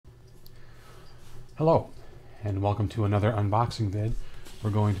Hello, and welcome to another unboxing vid.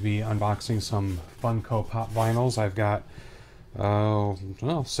 We're going to be unboxing some Funko Pop vinyls. I've got,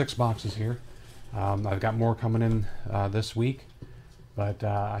 well, 6 boxes here. I've got more coming in this week, but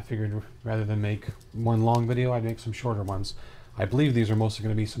I figured rather than make one long video, I'd make some shorter ones. I believe these are mostly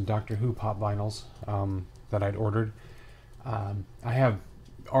going to be some Doctor Who Pop vinyls that I'd ordered. I have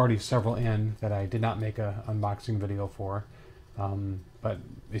already several in that I did not make an unboxing video for. But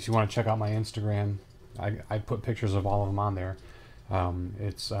if you want to check out my Instagram, I put pictures of all of them on there.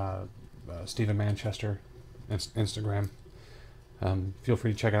 It's Stephen Manchester Instagram. Feel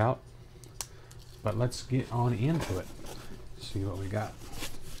free to check it out. But let's get on into it. See what we got.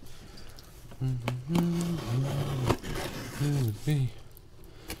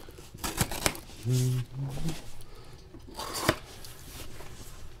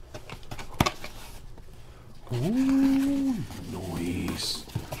 Ooh, nice.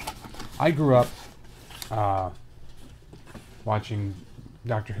 I grew up watching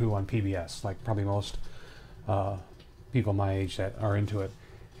Doctor Who on PBS, like probably most people my age that are into it.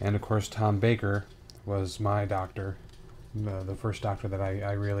 And of course, Tom Baker was my doctor, the first doctor that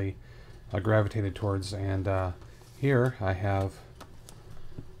I really gravitated towards. And here I have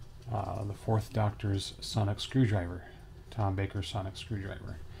the 4th Doctor's sonic screwdriver, Tom Baker's sonic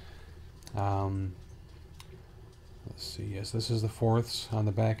screwdriver. Let's see, yes, this is the 4ths on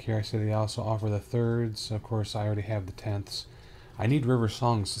the back here. I see they also offer the 3rds. Of course, I already have the 10ths. I need River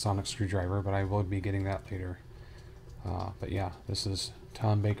Song's sonic screwdriver, but I will be getting that later. But yeah, this is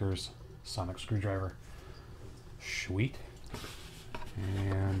Tom Baker's sonic screwdriver. Sweet.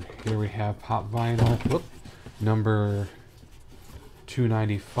 And here we have Pop Vinyl, number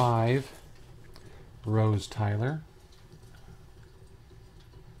 295, Rose Tyler.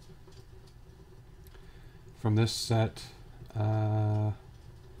 From this set, I've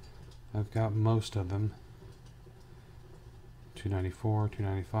got most of them. 294,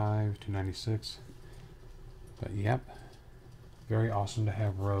 295, 296. But yep, very awesome to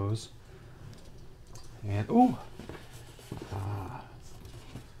have Rose. And ooh,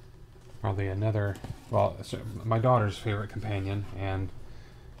 probably another. Well, it's my daughter's favorite companion, and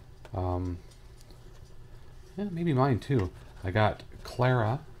yeah, maybe mine too. I got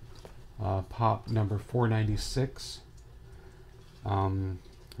Clara. Pop number 496.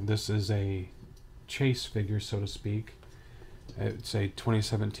 This is a chase figure, so to speak. It's a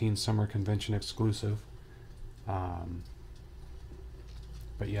 2017 Summer Convention exclusive. But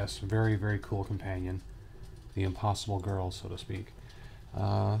yes, very, very cool companion. The Impossible Girl, so to speak.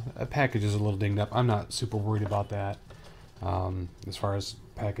 A package is a little dinged up. I'm not super worried about that. As far as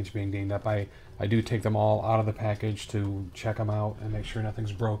package being dinged up, I do take them all out of the package to check them out and make sure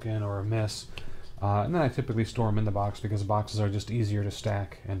nothing's broken or amiss. And then I typically store them in the box because the boxes are just easier to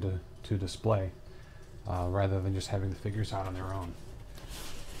stack and to display rather than just having the figures out on their own.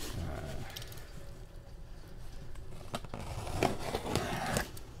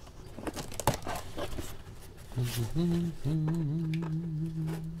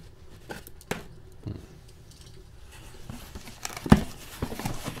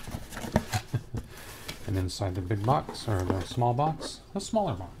 And inside the big box, or the small box, a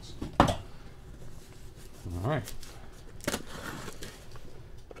smaller box. Alright.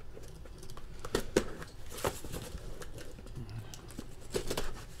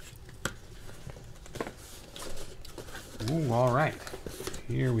 Ooh, alright.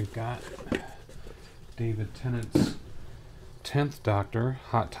 Here we've got David Tennant's 10th Doctor,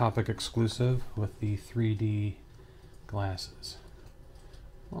 Hot Topic exclusive with the 3D glasses.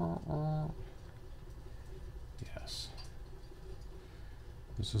 Yes.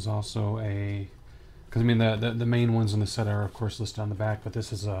 This is also a, because I mean the main ones in the set are of course listed on the back, but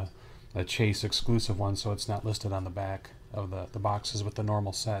this is a Chase exclusive one, so it's not listed on the back of the boxes with the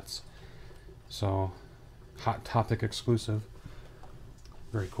normal sets. So, Hot Topic exclusive.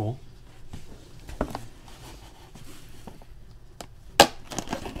 Very cool.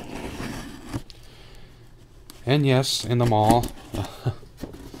 And yes, in the mall,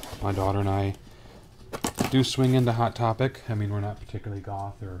 my daughter and I do swing into Hot Topic. I mean, we're not particularly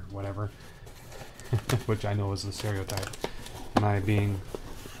goth or whatever, which I know is the stereotype. And I being,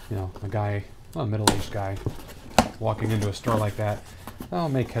 you know, a guy, well, a middle-aged guy, walking into a store like that, I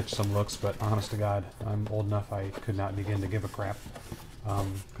may catch some looks, but honest to God, I'm old enough I could not begin to give a crap.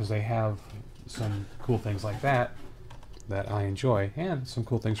 Because they have some cool things like that I enjoy, and some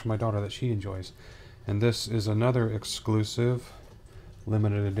cool things for my daughter that she enjoys. And this is another exclusive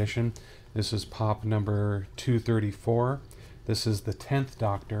limited edition. This is Pop number 234. This is the 10th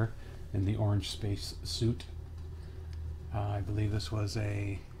Doctor in the orange space suit. I believe this was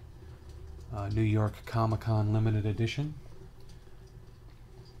a New York Comic-Con limited edition.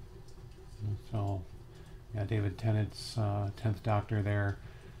 So, yeah, David Tennant's 10th Doctor there.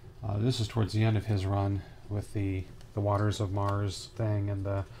 This is towards the end of his run with the Waters of Mars thing and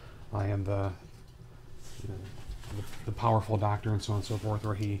the I am the powerful Doctor and so on and so forth,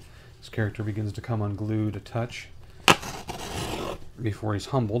 where his character begins to come unglued a touch before he's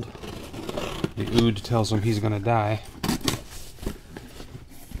humbled. The Ood tells him he's going to die.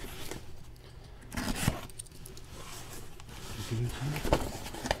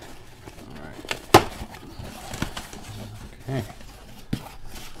 Okay.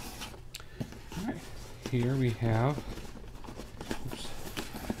 Alright. Here we have,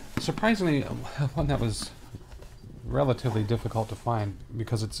 surprisingly, one that was relatively difficult to find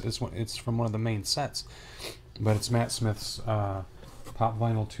because it's from one of the main sets, but it's Matt Smith's Pop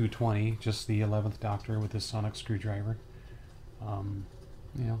Vinyl 220, just the 11th Doctor with his sonic screwdriver. You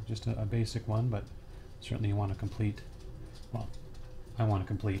know, just a basic one, but certainly you want to complete. Well, I want to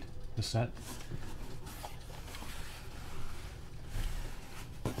complete the set.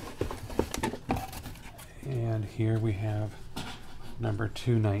 And here we have number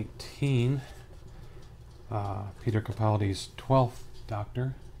 219, Peter Capaldi's 12th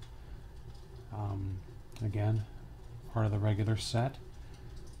Doctor. Again, part of the regular set.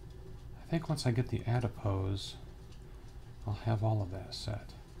 I think once I get the adipose, I'll have all of that set.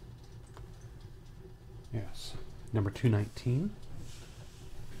 Yes, number 219,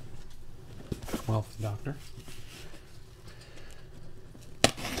 12th Doctor.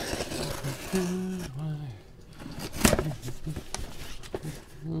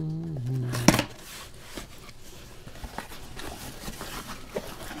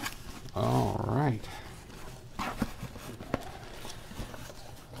 All right.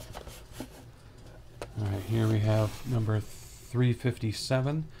 All right, here we have number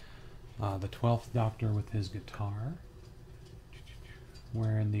 357, the 12th Doctor with his guitar,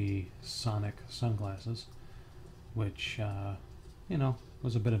 wearing the sonic sunglasses, which, you know,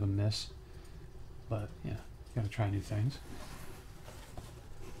 was a bit of a miss, but yeah, gotta try new things.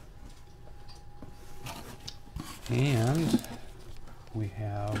 And we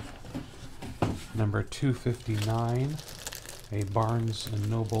have number 259, a Barnes &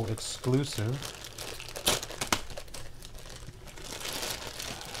 Noble exclusive.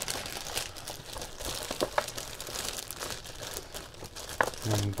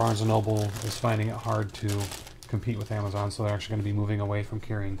 And Barnes & Noble is finding it hard to compete with Amazon, so they're actually going to be moving away from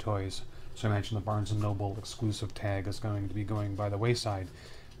carrying toys. So I imagine the Barnes & Noble exclusive tag is going to be going by the wayside.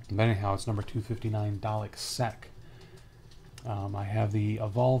 But anyhow, it's number 259, Dalek Sec. I have the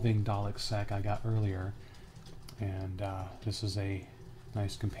Evolving Dalek Sec I got earlier, and this is a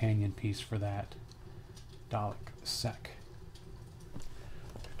nice companion piece for that Dalek Sec.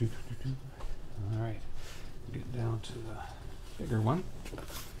 Alright, get down to the bigger one.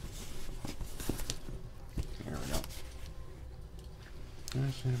 There we go.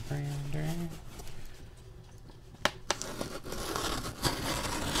 There's a brand there.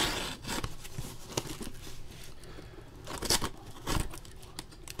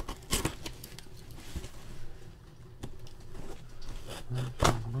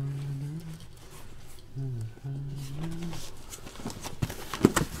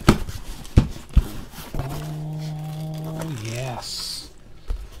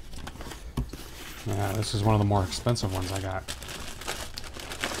 Yeah, this is one of the more expensive ones I got.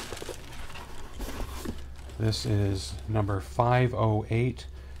 This is number 508,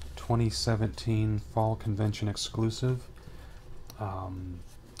 2017 Fall Convention exclusive.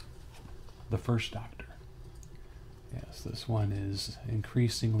 The First Doctor. Yes, this one is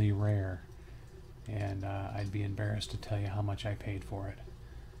increasingly rare, and I'd be embarrassed to tell you how much I paid for it,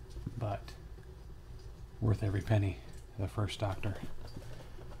 but worth every penny. The First Doctor.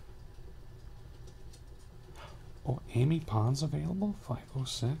 Oh, Amy Pond's available?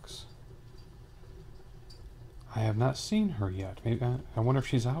 506? I have not seen her yet. Maybe I wonder if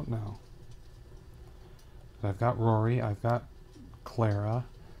she's out now. I've got Rory, I've got Clara,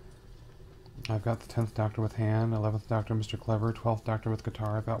 I've got the 10th Doctor with Han, 11th Doctor Mr. Clever, 12th Doctor with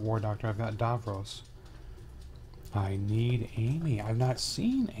guitar, I've got War Doctor, I've got Davros. I need Amy. I've not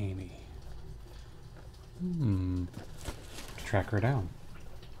seen Amy. Track her down.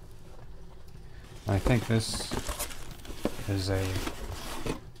 I think this is a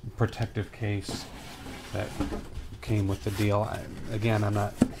protective case that came with the deal. Again, I'm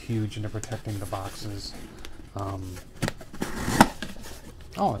not huge into protecting the boxes.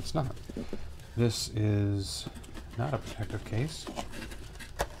 Oh, it's not. This is not a protective case.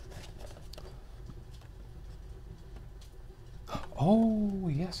 Oh,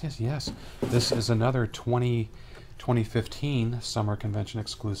 yes, yes, yes. This is another 2015 Summer Convention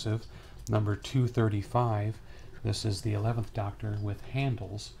exclusive, number 235. This is the 11th Doctor with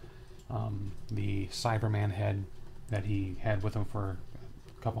handles. The Cyberman head that he had with him for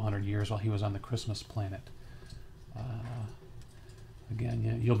a couple hundred years while he was on the Christmas planet.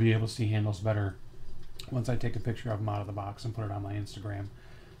 Again, you'll be able to see handles better once I take a picture of them out of the box and put it on my Instagram.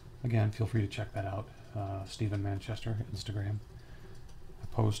 Again, feel free to check that out. Stephen Manchester, Instagram.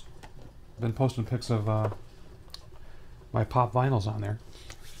 Been posting pics of my pop vinyls on there.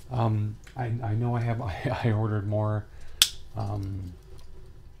 I know I ordered more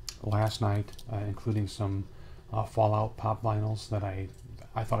last night, including some Fallout pop vinyls that I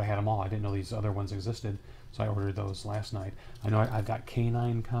thought I had them all. I didn't know these other ones existed, so I ordered those last night. I know I've got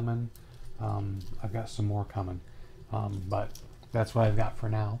K9 coming. I've got some more coming, but that's what I've got for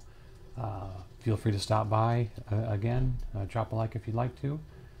now. Feel free to stop by again. Drop a like if you'd like to,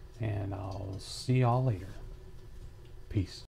 and I'll see y'all later. Peace.